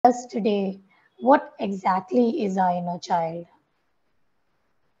us today, what exactly is our inner child?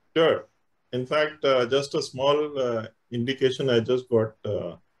 Sure. In fact, just a small indication I just got.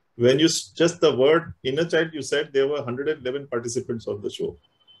 When you just the word inner child, you said there were 111 participants on the show.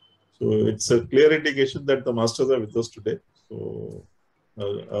 So it's a clear indication that the masters are with us today. So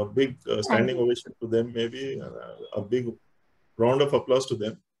a big Thank standing ovation to them, maybe a big round of applause to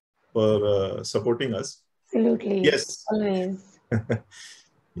them for supporting us. absolutely, Yes. always.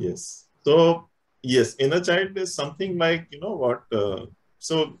 Yes. So, yes, inner child is something like, you know what?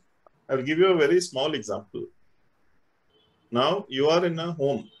 So, I'll give you a very small example. Now, you are in a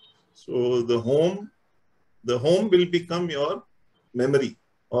home. So, the home will become your memory,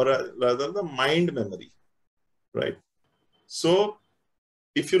 or rather the mind memory, right? So,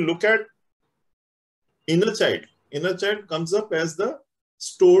 if you look at inner child comes up as the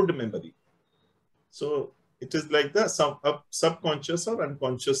stored memory. So, it is like the subconscious or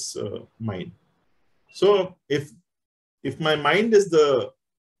unconscious mind. So, if my mind is the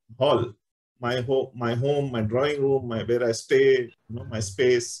hall, my home, my drawing room, where I stay, my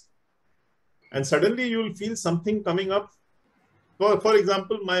space, and suddenly you will feel something coming up. For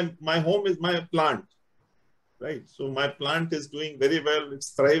example, my home is my plant, right? So my plant is doing very well, it's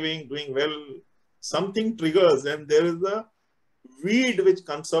thriving, doing well. Something triggers, and there is a weed which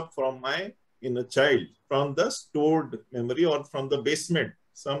comes up from my inner child, from the stored memory or from the basement.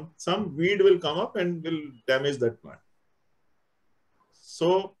 Some weed will come up and will damage that plant.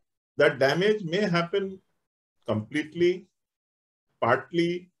 So that damage may happen completely,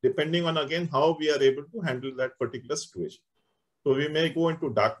 partly, depending on again how we are able to handle that particular situation. So we may go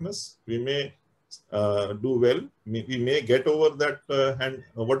into darkness, we may do well, we may get over that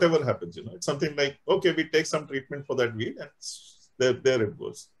whatever happens, it's something like, okay, we take some treatment for that weed and there it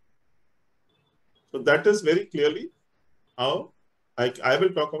goes. So that is very clearly how I will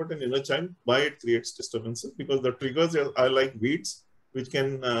talk about an inner child, why it creates disturbances, because the triggers are like weeds, which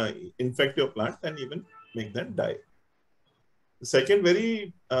can infect your plant and even make them die. The second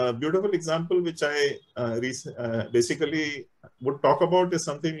very beautiful example, which I basically would talk about, is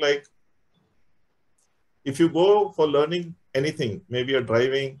something like, if you go for learning anything, maybe a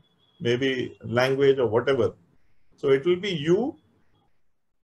driving, maybe language or whatever, so it will be you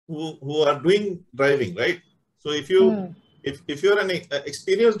who are doing driving, right? So if you're an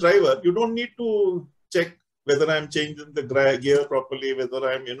experienced driver, you don't need to check whether I'm changing the gear properly,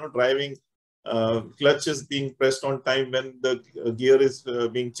 whether I'm driving, clutch is being pressed on time when the gear is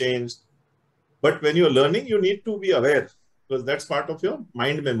being changed. But when you're learning, you need to be aware, because that's part of your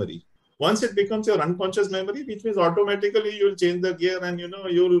mind memory. Once it becomes your unconscious memory, which means automatically you'll change the gear and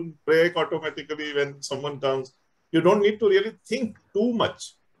you'll brake automatically when someone comes. You don't need to really think too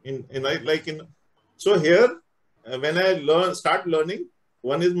much. So here, when I start learning,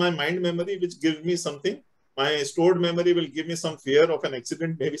 one is my mind memory, which gives me something. My stored memory will give me some fear of an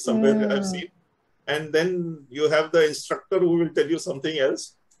accident, maybe somewhere I've seen. And then you have the instructor who will tell you something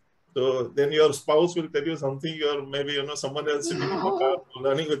else. So then your spouse will tell you something, maybe someone else sitting in the car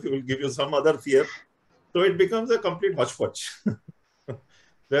learning with you will give you some other fear. So it becomes a complete hodgepodge.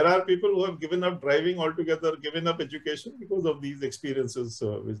 There are people who have given up driving altogether, given up education because of these experiences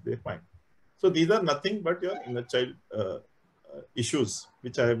which they find. So these are nothing but your inner child issues,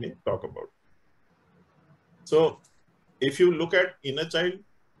 which I may talk about. So if you look at inner child,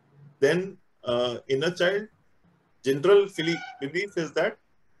 then inner child, general belief is that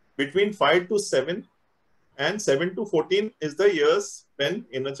between 5 to 7 and 7 to 14 is the years when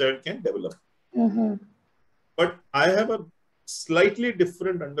inner child can develop. But I have a slightly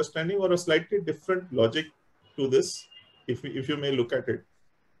different understanding or a slightly different logic to this, if you may look at it,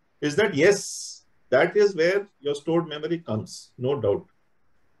 is that yes, that is where your stored memory comes, no doubt.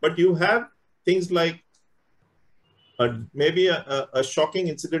 But you have things like maybe a shocking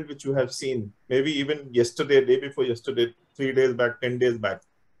incident which you have seen, maybe even yesterday, day before yesterday, 3 days back, 10 days back.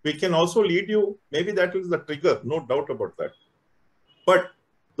 We can also lead you, maybe that is the trigger, no doubt about that. But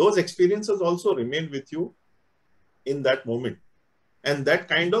those experiences also remain with you in that moment. And that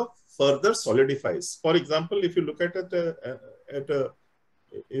kind of further solidifies. For example, if you look at it,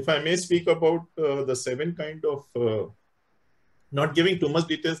 if I may speak about the 7 kind of, not giving too much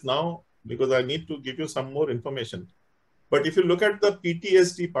details now, because I need to give you some more information. But if you look at the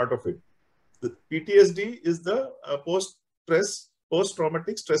PTSD part of it, the PTSD is the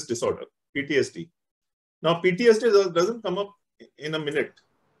post-traumatic stress disorder, PTSD. Now, PTSD doesn't come up in a minute.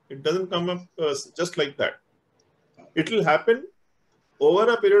 It doesn't come up just like that. It will happen over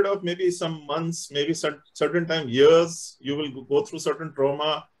a period of maybe some months, maybe certain time, years. You will go through certain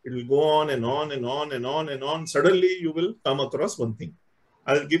trauma. It will go on and on and on and on and on. Suddenly, you will come across one thing.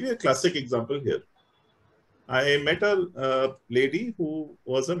 I'll give you a classic example here. I met a lady who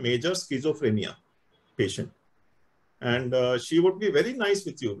was a major schizophrenia patient. And she would be very nice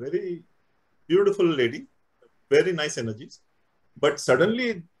with you, very beautiful lady, very nice energies. But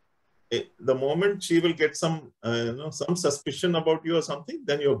suddenly, the moment she will get some, some suspicion about you or something,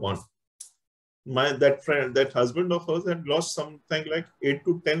 then you're gone. That husband of hers had lost something like 8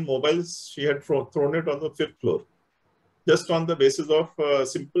 to 10 mobiles. She had thrown it on the 5th floor, just on the basis of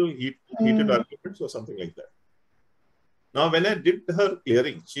simple heated arguments or something like that. Now, when I did her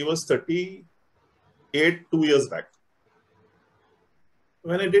clearing, she was 38 2 years back.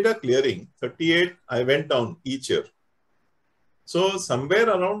 When I did a clearing, 38, I went down each year. So somewhere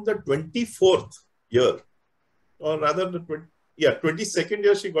around the 24th year, or rather the 22nd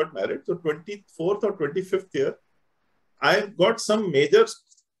year she got married. So 24th or 25th year, I got some major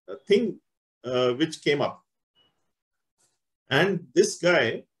thing which came up. And this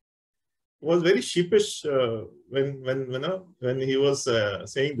guy was very sheepish when he was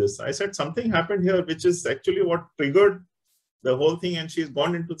saying this. I said, something happened here, which is actually what triggered the whole thing, and she's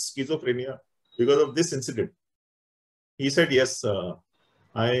gone into schizophrenia because of this incident. He said, yes,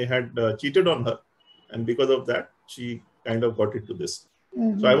 I had cheated on her, and because of that, she kind of got into this.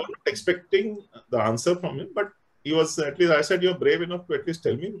 So I was not expecting the answer from him, but he was, at least I said, you're brave enough to at least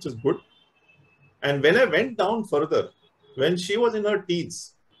tell me, which is good. And when I went down further, when she was in her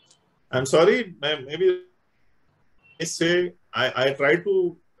teens, I'm sorry, maybe I say, I try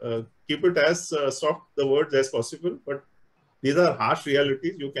to keep it as soft the words as possible, but these are harsh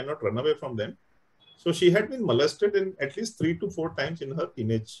realities. You cannot run away from them. So she had been molested in at least 3 to 4 times in her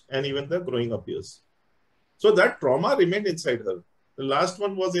teenage and even the growing up years. So that trauma remained inside her. The last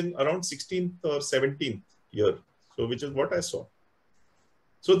one was in around 16th or 17th year. So which is what I saw.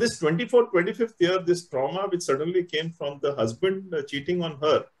 So this 24th, 25th year, this trauma which suddenly came from the husband cheating on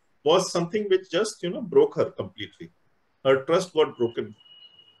her was something which just, broke her completely. Her trust got broken.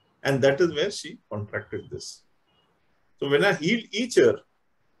 And that is where she contracted this. So when I healed each year,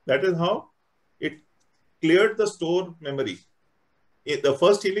 that is how it cleared the stored memory. The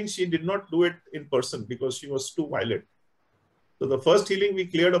first healing, she did not do it in person because she was too violent. So the first healing, we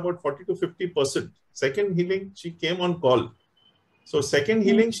cleared about 40 to 50%. Second healing, she came on call. So second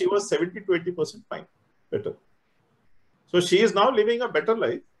healing, she was 70 to 80% fine, better. So she is now living a better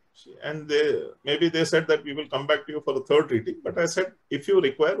life. And maybe they said that we will come back to you for the third reading. But I said, if you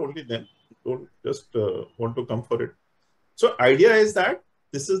require, only then. Don't just want to come for it. So idea is that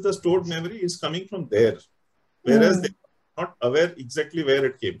this is the stored memory is coming from there. Whereas they are not aware exactly where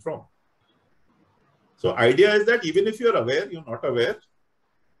it came from. So idea is that even if you're aware, you're not aware,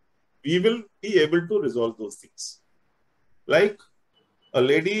 we will be able to resolve those things. Like a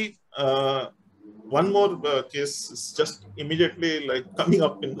lady, one more case is just immediately like coming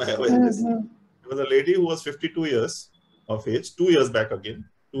up in my awareness. There was a lady who was 52 years of age, 2 years back again,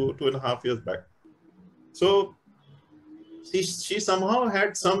 2.5 years back. So she somehow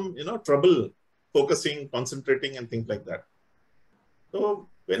had some, trouble focusing, concentrating and things like that. So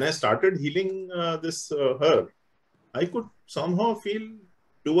when I started healing her, I could somehow feel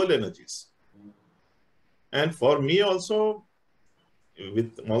dual energies. And for me also,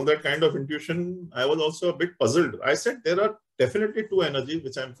 with all that kind of intuition, I was also a bit puzzled. I said, there are definitely 2 energies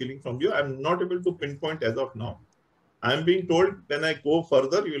which I'm feeling from you. I'm not able to pinpoint as of now. I'm being told when I go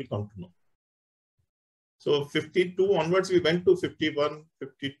further, you will come to know. So 52 onwards, we went to 51,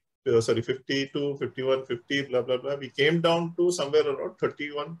 52, 51, 50, blah, blah, blah. We came down to somewhere around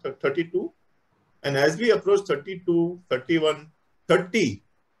 31, 32. And as we approached 32, 31, 30,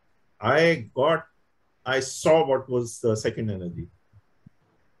 I saw what was the second energy.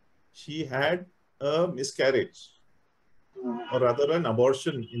 She had a miscarriage, or rather an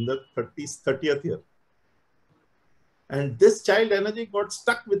abortion in the 30th year. And this child energy got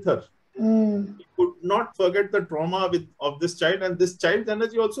stuck with her. She could not forget the trauma of this child, and this child's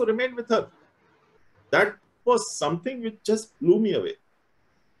energy also remained with her. That was something which just blew me away.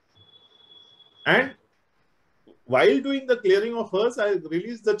 And while doing the clearing of hers, I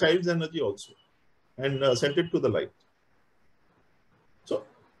released the child's energy also and sent it to the light. So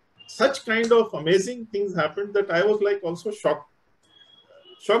such kind of amazing things happened that I was like also shocked.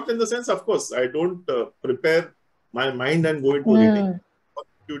 Shocked in the sense, of course, I don't prepare my mind and go into reading.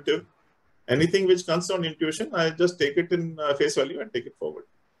 Intuitive. Anything which comes on intuition, I just take it in face value and take it forward.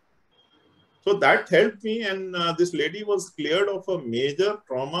 So that helped me, and this lady was cleared of a major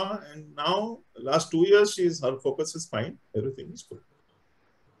trauma, and now last 2 years, her focus is fine. Everything is good.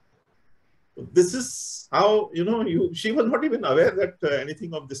 So this is how, she was not even aware that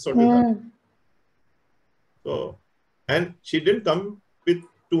anything of this sort will happen. So, and she didn't come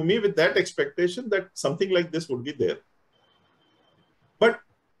with that expectation that something like this would be there. But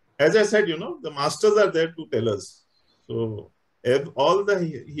as I said, the masters are there to tell us. So if all the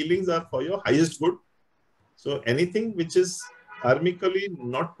healings are for your highest good. So anything which is karmically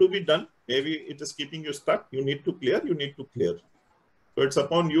not to be done, maybe it is keeping you stuck, you need to clear. So it's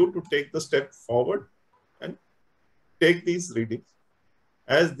upon you to take the step forward and take these readings,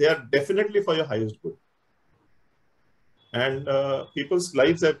 as they are definitely for your highest good. And people's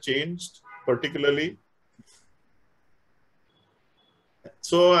lives have changed, particularly.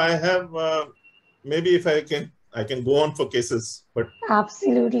 So I have, maybe if I can go on for cases, but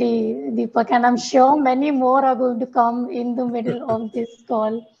Absolutely, Deepak, and I'm sure many more are going to come in the middle of this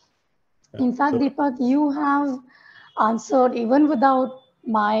call. In fact, Deepak, you have answered even without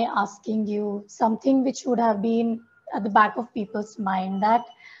my asking you something which would have been at the back of people's mind, that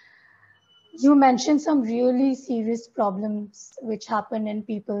you mentioned some really serious problems which happen in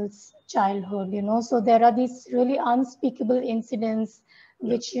people's childhood, so there are these really unspeakable incidents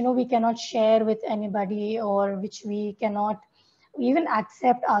which, we cannot share with anybody, or which we cannot even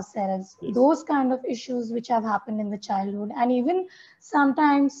accept ourselves. yes. Those kind of issues which have happened in the childhood. And even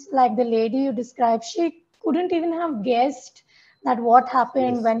sometimes, like the lady you described, she couldn't even have guessed that what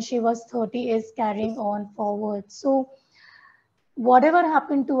happened Yes. when she was 30 is carrying on forward. So whatever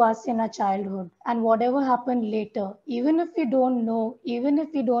happened to us in our childhood and whatever happened later, even if we don't know, even if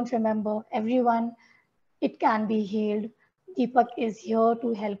we don't remember, everyone, it can be healed. Deepak is here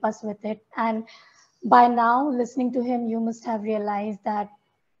to help us with it. And by now, listening to him, you must have realized that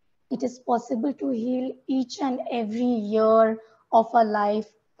it is possible to heal each and every year of our life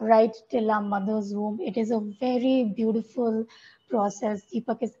right till our mother's womb. It is a very beautiful process.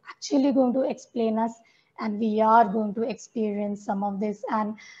 Deepak is actually going to explain us, and we are going to experience some of this.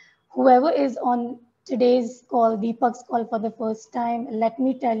 And whoever is on today's call, Deepak's call for the first time, let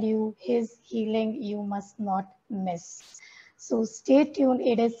me tell you, his healing you must not miss. So stay tuned,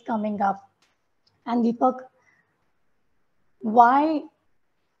 it is coming up. And Deepak, why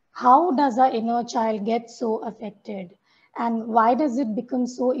how does our inner child get so affected? And why does it become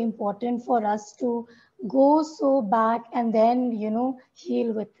so important for us to go so back and then,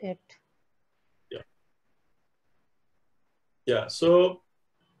 heal with it? Yeah. Yeah. So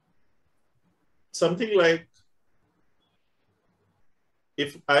something like,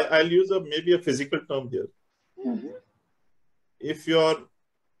 if I'll use maybe a physical term here. Mm-hmm. If you're,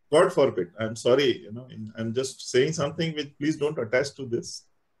 God forbid, I'm sorry, I'm just saying something which, please don't attach to this.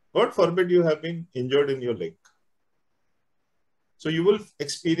 God forbid you have been injured in your leg. So you will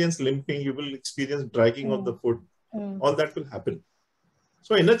experience limping, you will experience dragging of the foot. All that will happen.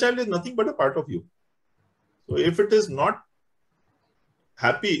 So inner child is nothing but a part of you. So if it is not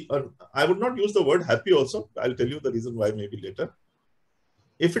happy, or I would not use the word happy also, I'll tell you the reason why maybe later.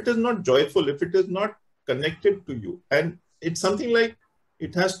 If it is not joyful, if it is not connected to you, and it's something like,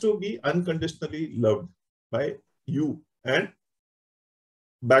 it has to be unconditionally loved by you and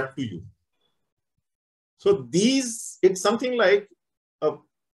back to you. So it's something like a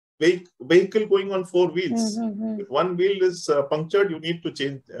vehicle going on 4 wheels. If one wheel is punctured, you need to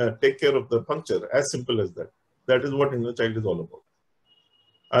take care of the puncture. As simple as that. That is what inner child is all about.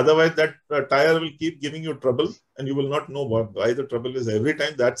 Otherwise, that tire will keep giving you trouble, and you will not know why the trouble is. Every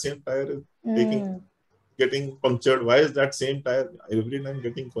time that same tire is getting punctured, why is that same tire every time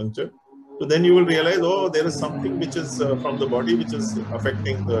getting punctured? So then you will realize, oh, there is something which is from the body which is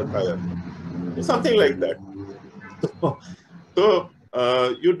affecting the tire. So something like that. So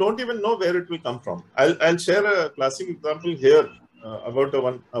you don't even know where it will come from. I'll share a classic example here about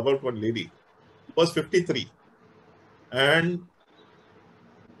one lady. She was 53, and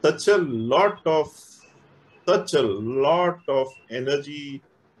such a lot of energy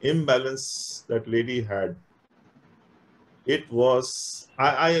imbalance that lady had. It was,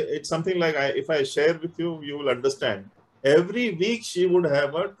 it's something like, if I share with you, you will understand. Every week she would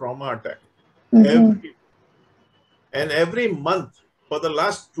have a trauma attack. Every month for the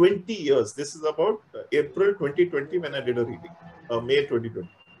last 20 years. This is about April 2020 when I did a reading, May 2020.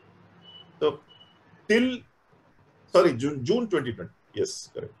 So June 2020. Yes,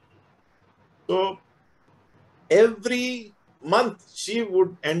 correct. So every month she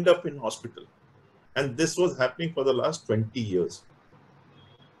would end up in hospital. And this was happening for the last 20 years.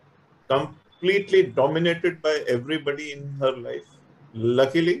 Completely dominated by everybody in her life.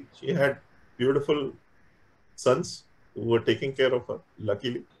 Luckily, she had beautiful sons who were taking care of her,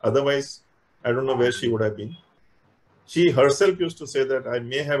 luckily. Otherwise, I don't know where she would have been. She herself used to say that I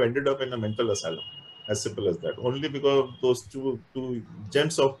may have ended up in a mental asylum. As simple as that. Only because of those two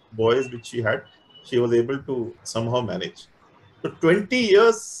gems of boys which she had, she was able to somehow manage. So 20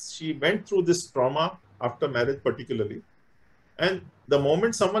 years she went through this trauma after marriage particularly. And the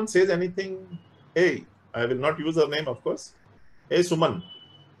moment someone says anything, hey, I will not use her name, of course. Hey, Suman,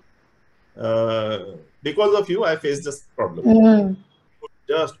 because of you, I faced this problem.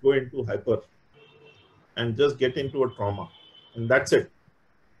 Just go into hyper and just get into a trauma. And that's it.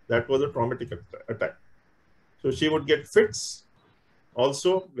 That was a traumatic attack. So she would get fits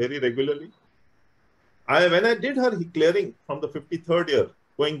also very regularly. When I did her clearing from the 53rd year,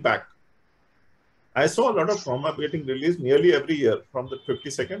 going back, I saw a lot of trauma getting released nearly every year from the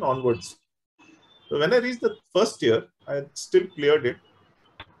 52nd onwards. So when I reached the first year, I still cleared it.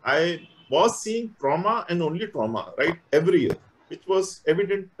 I was seeing trauma and only trauma, right, every year, which was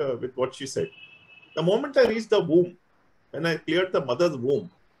evident with what she said. The moment I reached the womb, when I cleared the mother's womb,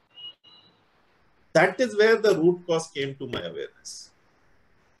 that is where the root cause came to my awareness.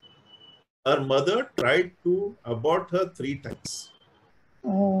 Her mother tried to abort her 3 times.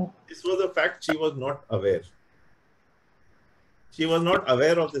 This was a fact she was not aware. She was not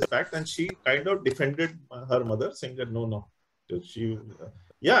aware of this fact, and she kind of defended her mother, saying that no. She,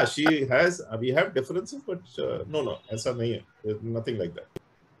 yeah, she has. We have differences, but no, aisa nahi hai. There's nothing like that.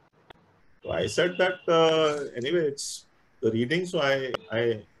 So I said that anyway, it's the reading. So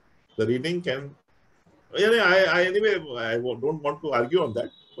the reading can. Anyway, I don't want to argue on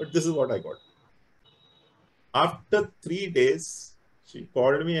that, but this is what I got. After 3 days, she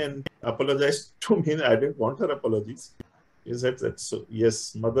called me and apologized to me. I didn't want her apologies. She said that, so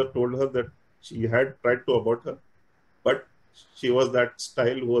yes, mother told her that she had tried to abort her, but she was that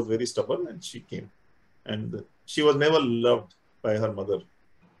style who was very stubborn, and she came. And she was never loved by her mother.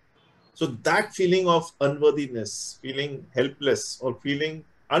 So that feeling of unworthiness, feeling helpless, or feeling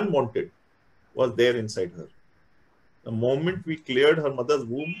unwanted was there inside her. The moment we cleared her mother's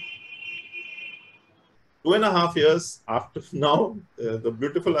womb, 2.5 years after now, the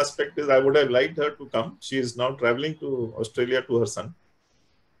beautiful aspect is I would have liked her to come. She is now traveling to Australia to her son.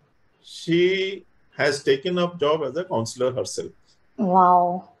 She has taken up job as a counselor herself.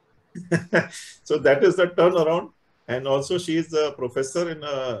 Wow. So that is the turnaround. And also she is a professor in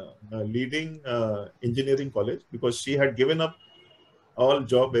a leading engineering college, because she had given up all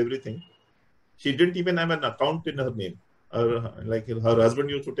job, everything. She didn't even have an account in her name. Like her husband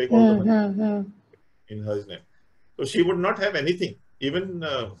used to take all the money in her name. So she would not have anything. Even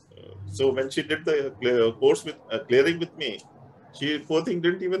so, when she did the course with clearing with me, she, poor thing,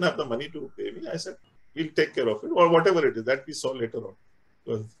 didn't even have the money to pay me. I said, we'll take care of it, or whatever it is that we saw later on.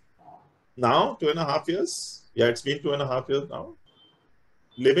 Because now, 2.5 years, it's been 2.5 years now,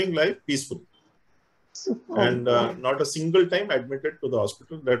 living life peaceful. Super. And not a single time admitted to the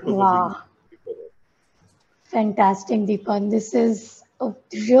hospital. That was wow. the big. Fantastic, Deepakk. This is a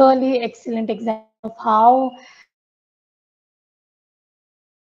really excellent example of how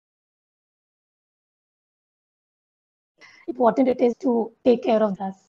important it is to take care of us.